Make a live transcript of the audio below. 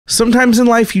Sometimes in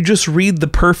life, you just read the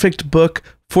perfect book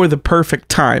for the perfect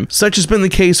time. Such has been the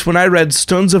case when I read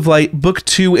Stones of Light, Book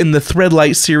 2 in the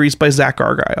Threadlight series by Zach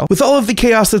Argyle. With all of the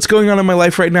chaos that's going on in my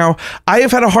life right now, I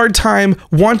have had a hard time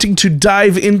wanting to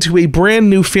dive into a brand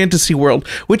new fantasy world,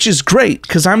 which is great,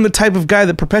 because I'm the type of guy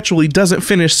that perpetually doesn't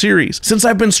finish series. Since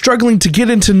I've been struggling to get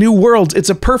into new worlds, it's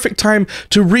a perfect time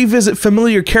to revisit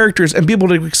familiar characters and be able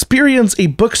to experience a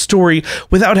book story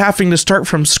without having to start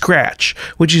from scratch,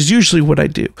 which is usually what I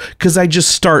do, because I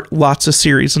just start lots of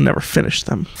series and never finish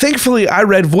them. Thankfully, I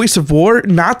read Voice of War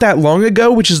not that long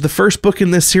ago, which is the first book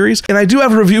in this series, and I do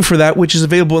have a review for that, which is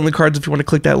available in the cards if you want to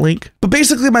click that link. But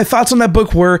basically, my thoughts on that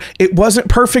book were, it wasn't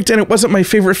perfect and it wasn't my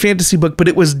favorite fantasy book, but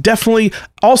it was definitely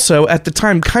also, at the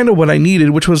time, kind of what I needed,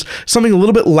 which was something a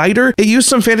little bit lighter. It used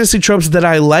some fantasy tropes that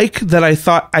I like, that I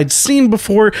thought I'd seen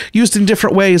before, used in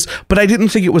different ways, but I didn't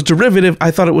think it was derivative. I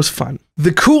thought it was fun.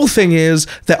 The cool thing is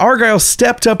that Argyle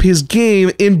stepped up his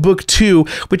game in book 2,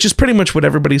 which is pretty much what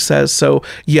everybody says, so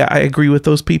yeah, I agree with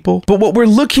those people. But what we're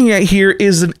looking at here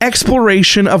is an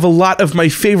exploration of a lot of my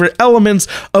favorite elements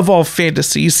of all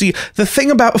fantasy. You see, the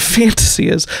thing about fantasy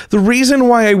is, the reason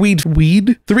why I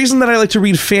the reason that I like to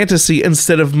read fantasy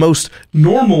instead of most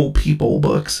normal people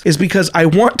books is because I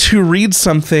want to read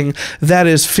something that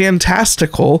is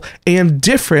fantastical and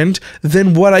different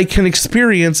than what I can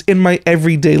experience in my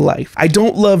everyday life. I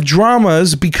don't love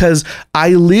dramas because I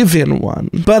live in one,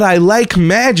 but I like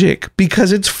magic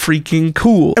because it's freaking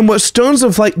cool. And what Stones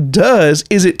of Light does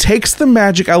is it takes the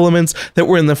magic elements that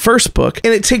were in the first book,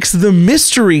 and it takes the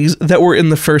mysteries that were in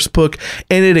the first book,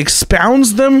 and it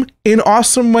expounds them in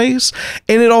awesome ways,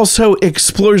 and it also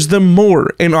explores them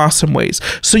more in awesome ways.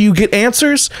 So you get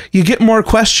answers, you get more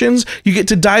questions, you get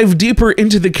to dive deeper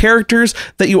into the characters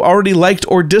that you already liked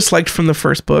or disliked from the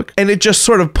first book, and it just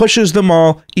sort of pushes them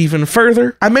all even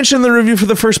further. I mentioned in the review for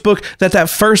the first book that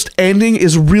first ending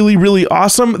is really, really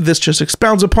awesome. This just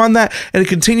expounds upon that, and it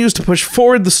continues to push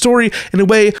forward the story in a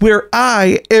way where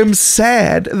I am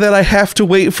sad that I have to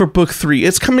wait for book 3.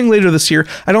 It's coming later this year.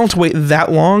 I don't have to wait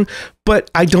that long,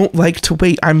 but I don't like to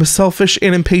wait. I'm a selfish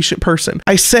and impatient person.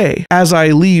 I say, as I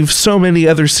leave so many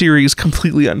other series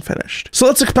completely unfinished. So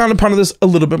let's expound upon this a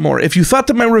little bit more. If you thought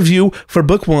that my review for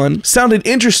book 1 sounded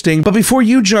interesting, but before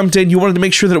you jumped in, you wanted to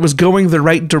make sure that it was going the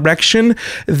right direction,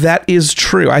 that is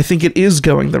true. I think it is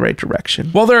going the right direction.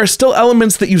 While there are still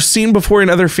elements that you've seen before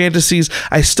in other fantasies,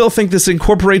 I still think this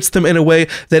incorporates them in a way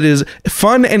that is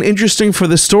fun and interesting for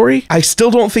the story. I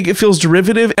still don't think it feels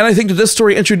derivative, and I think that this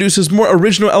story introduces more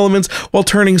original elements while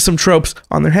turning some tropes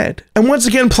on their head. And once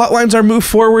again, plot lines are moved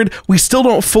forward. We still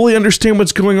don't fully understand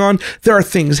what's going on. There are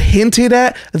things hinted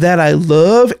at that I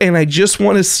love, and I just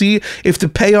want to see if the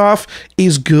payoff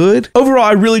is good. Overall,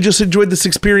 I really just enjoyed this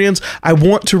experience. I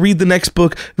want to read the next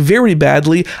book very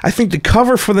badly. I think the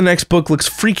cover for the next book looks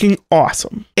freaking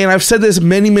awesome. And I've said this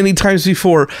many, many times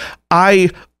before. I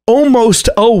almost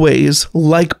always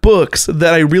like books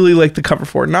that I really like the cover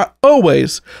for. Not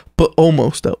always, but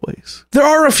almost always. There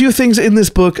are a few things in this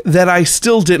book that I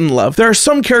still didn't love. There are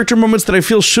some character moments that I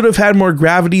feel should have had more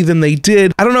gravity than they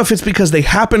did. I don't know if it's because they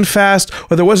happened fast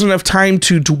or there wasn't enough time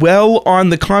to dwell on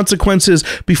the consequences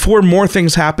before more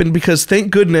things happened, because thank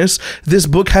goodness this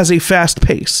book has a fast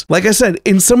pace. Like I said,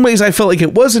 in some ways I felt like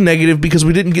it was a negative because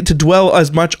we didn't get to dwell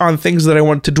as much on things that I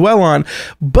wanted to dwell on,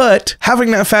 but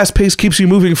having that fast pace keeps you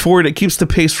moving forward. It keeps the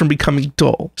pace from becoming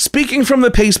dull. Speaking from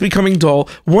the pace becoming dull,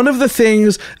 one of the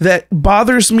things that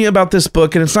bothers me about this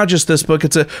book, and it's not just this book,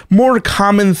 it's a more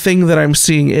common thing that I'm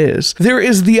seeing, is there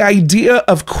is the idea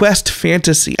of quest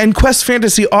fantasy. And quest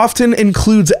fantasy often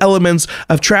includes elements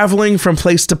of traveling from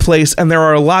place to place, and there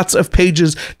are lots of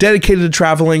pages dedicated to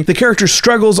traveling. The character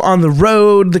struggles on the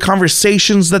road, the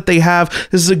conversations that they have.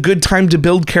 This is a good time to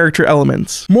build character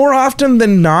elements. More often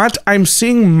than not, I'm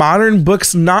seeing modern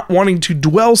books not wanting to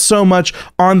dwell so much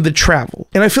on the travel.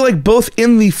 And I feel like both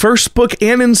in the first book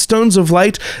and in Stones of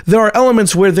Light, there are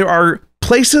elements where there are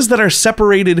places that are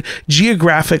separated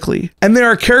geographically, and there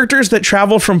are characters that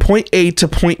travel from point A to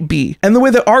point B. And the way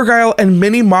that Argyle and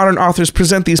many modern authors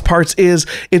present these parts is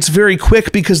it's very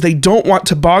quick because they don't want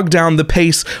to bog down the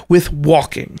pace with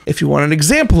walking. If you want an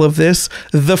example of this,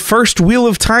 the first Wheel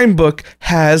of Time book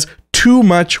has too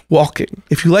much walking.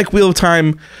 If you like Wheel of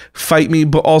Time, fight me,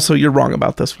 but also you're wrong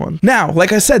about this one. Now,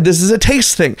 like I said, this is a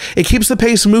taste thing. It keeps the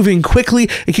pace moving quickly.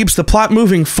 It keeps the plot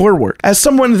moving forward. As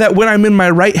someone that when I'm in my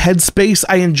right headspace,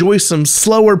 I enjoy some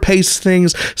slower paced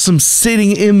things, some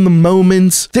sitting in the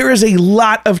moments. There is a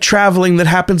lot of traveling that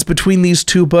happens between these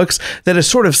two books that is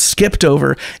sort of skipped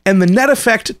over. And the net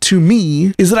effect to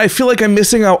me is that I feel like I'm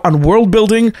missing out on world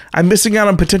building. I'm missing out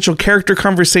on potential character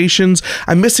conversations.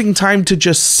 I'm missing time to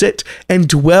just sit sit and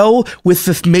dwell with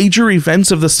the major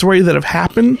events of the story that have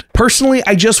happened. Personally,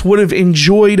 I just would have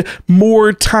enjoyed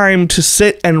more time to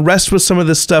sit and rest with some of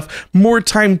this stuff, more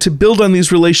time to build on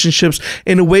these relationships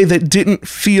in a way that didn't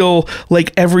feel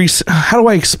like how do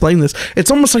I explain this?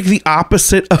 It's almost like the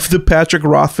opposite of the Patrick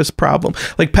Rothfuss problem.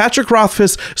 Like, Patrick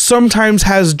Rothfuss sometimes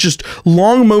has just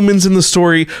long moments in the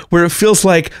story where it feels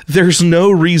like there's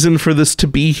no reason for this to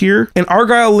be here. And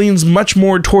Argyle leans much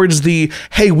more towards the,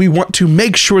 hey, we want to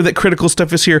make sure that critical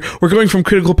stuff is here. We're going from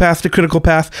critical path to critical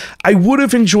path. I would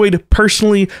have enjoyed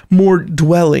personally more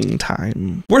dwelling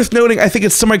time. Worth noting, I think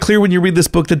it's semi-clear when you read this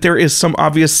book that there is some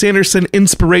obvious Sanderson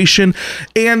inspiration,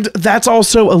 and that's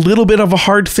also a little bit of a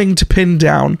hard thing to pin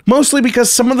down. Mostly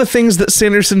because some of the things that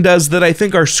Sanderson does that I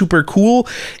think are super cool,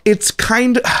 it's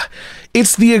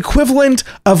the equivalent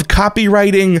of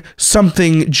copywriting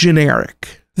something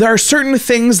generic. There are certain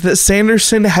things that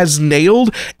Sanderson has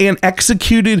nailed and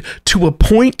executed to a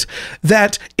point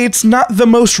that it's not the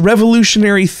most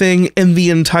revolutionary thing in the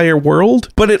entire world,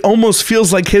 but it almost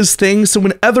feels like his thing. So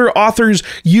when other authors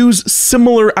use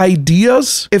similar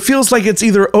ideas, it feels like it's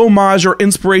either homage or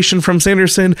inspiration from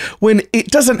Sanderson when it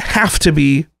doesn't have to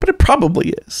be, but it probably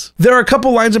is. There are a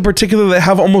couple lines in particular that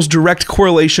have almost direct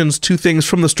correlations to things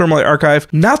from the Stormlight Archive.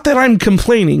 Not that I'm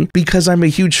complaining, because I'm a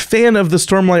huge fan of the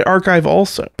Stormlight Archive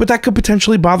also, but that could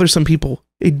potentially bother some people.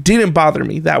 It didn't bother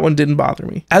me. That one didn't bother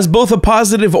me. As both a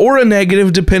positive or a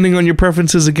negative, depending on your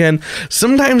preferences again,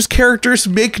 sometimes characters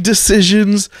make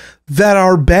decisions that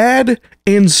are bad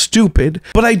and stupid,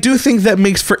 but I do think that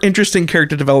makes for interesting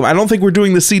character development. I don't think we're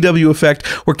doing the CW effect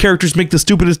where characters make the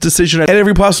stupidest decision at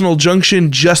every possible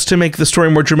junction just to make the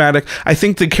story more dramatic. I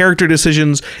think the character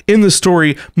decisions in the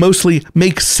story mostly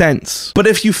make sense. But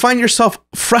if you find yourself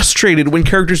frustrated when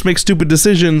characters make stupid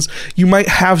decisions, you might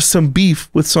have some beef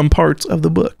with some parts of the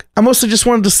book. I mostly just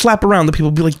wanted to slap around the people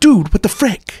and be like, dude, what the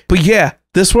frick? But yeah,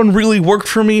 this one really worked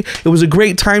for me. It was a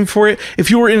great time for it. If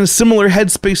you were in a similar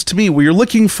headspace to me where you're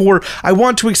looking for, I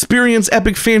want to experience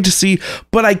epic fantasy,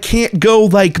 but I can't go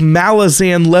like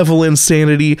Malazan level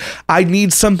insanity. I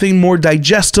need something more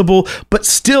digestible, but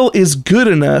still is good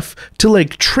enough to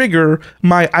like trigger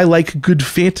my I like good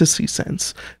fantasy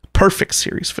sense. Perfect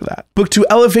series for that. Book 2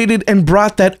 elevated and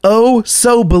brought that oh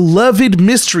so beloved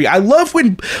mystery. I love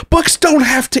when books don't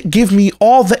have to give me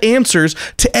all the answers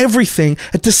to everything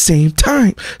at the same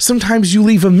time. Sometimes you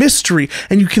leave a mystery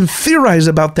and you can theorize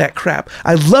about that crap.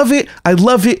 I love it. I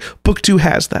love it. Book 2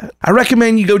 has that. I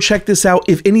recommend you go check this out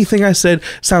if anything I said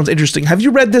sounds interesting. Have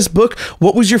you read this book?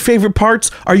 What was your favorite parts?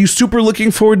 Are you super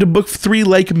looking forward to book 3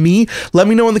 like me? Let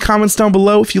me know in the comments down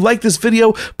below. If you like this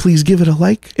video, please give it a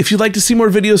like. If you'd like to see more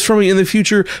videos from me in the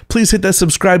future, please hit that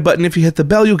subscribe button. If you hit the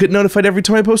bell, you'll get notified every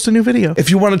time I post a new video.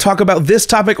 If you want to talk about this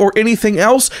topic or anything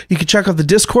else, you can check out the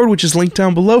Discord, which is linked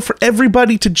down below for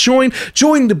everybody to join.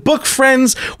 Join the book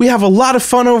friends. We have a lot of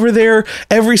fun over there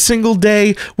every single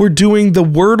day. We're doing the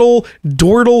Wordle,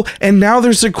 Dordle, and now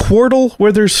there's a Quordle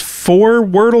where there's 4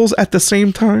 Wordles at the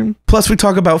same time. Plus, we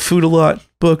talk about food a lot,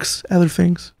 books, other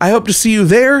things. I hope to see you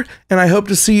there, and I hope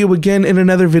to see you again in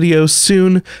another video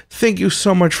soon. Thank you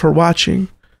so much for watching.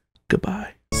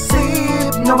 Goodbye.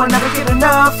 Sleep, no one ever get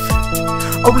enough.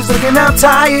 Always looking out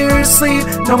tired. Sleep,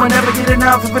 no one ever get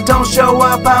enough. If I don't show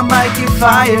up, I might get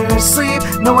fired. Sleep,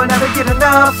 no one ever get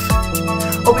enough.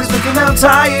 Always looking out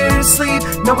tired. Sleep,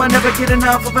 no one ever get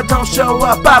enough. If I don't show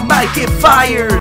up, I might get fired.